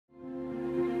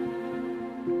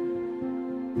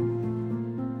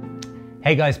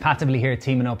Hey guys, Pat Divilly here,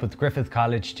 teaming up with Griffith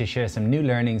College to share some new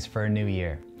learnings for a new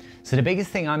year. So the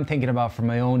biggest thing I'm thinking about for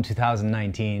my own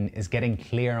 2019 is getting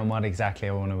clear on what exactly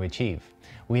I want to achieve.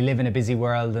 We live in a busy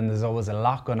world and there's always a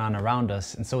lot going on around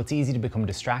us, and so it's easy to become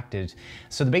distracted.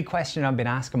 So the big question I've been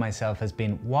asking myself has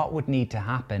been, what would need to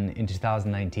happen in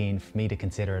 2019 for me to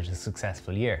consider it a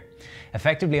successful year?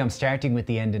 Effectively, I'm starting with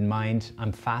the end in mind.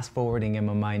 I'm fast forwarding in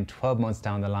my mind 12 months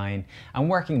down the line and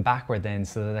working backward then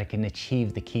so that I can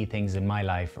achieve the key things in my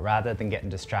life rather than getting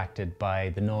distracted by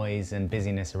the noise and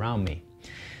busyness around me.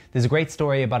 There's a great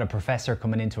story about a professor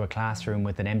coming into a classroom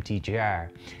with an empty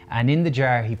jar, and in the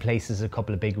jar he places a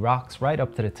couple of big rocks right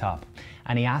up to the top,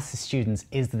 and he asks the students,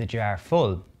 is the jar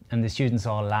full? And the students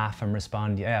all laugh and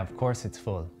respond, yeah, of course it's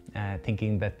full,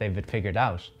 thinking that they've it figured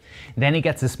out. Then he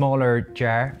gets a smaller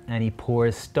jar and he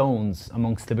pours stones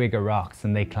amongst the bigger rocks,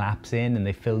 and they collapse in and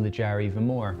they fill the jar even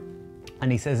more.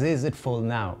 And he says, is it full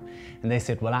now? And they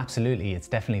said, well, absolutely, it's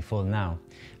definitely full now.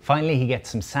 Finally, he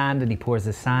gets some sand and he pours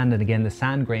the sand, and again, the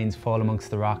sand grains fall amongst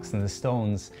the rocks and the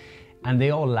stones, and they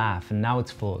all laugh, and now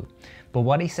it's full. But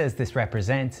what he says this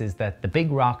represents is that the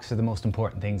big rocks are the most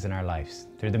important things in our lives.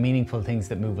 They're the meaningful things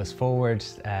that move us forward,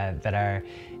 that are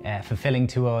fulfilling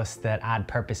to us, that add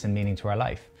purpose and meaning to our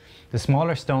life. The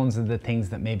smaller stones are the things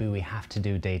that maybe we have to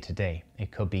do day to day.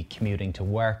 It could be commuting to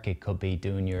work, it could be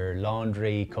doing your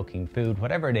laundry, cooking food,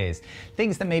 whatever it is.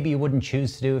 Things that maybe you wouldn't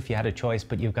choose to do if you had a choice,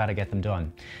 but you've got to get them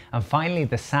done. And finally,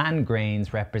 the sand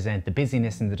grains represent the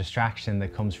busyness and the distraction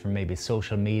that comes from maybe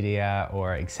social media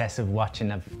or excessive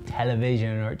watching of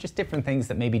television or just different things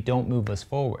that maybe don't move us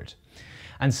forward.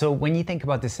 And so when you think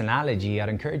about this analogy, I'd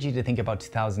encourage you to think about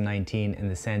 2019 in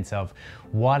the sense of,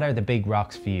 what are the big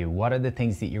rocks for you? What are the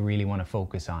things that you really want to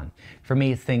focus on? For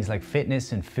me, it's things like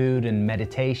fitness and food and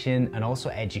meditation and also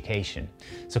education.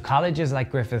 So colleges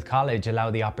like Griffith College allow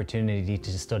the opportunity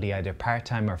to study either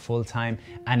part-time or full-time,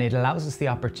 and it allows us the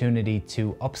opportunity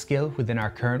to upskill within our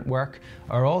current work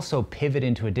or also pivot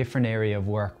into a different area of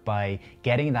work by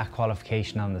getting that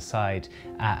qualification on the side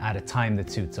at a time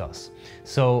that suits us.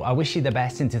 So I wish you the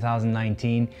best in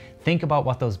 2019. Think about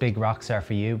what those big rocks are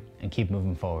for you and keep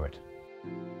moving forward.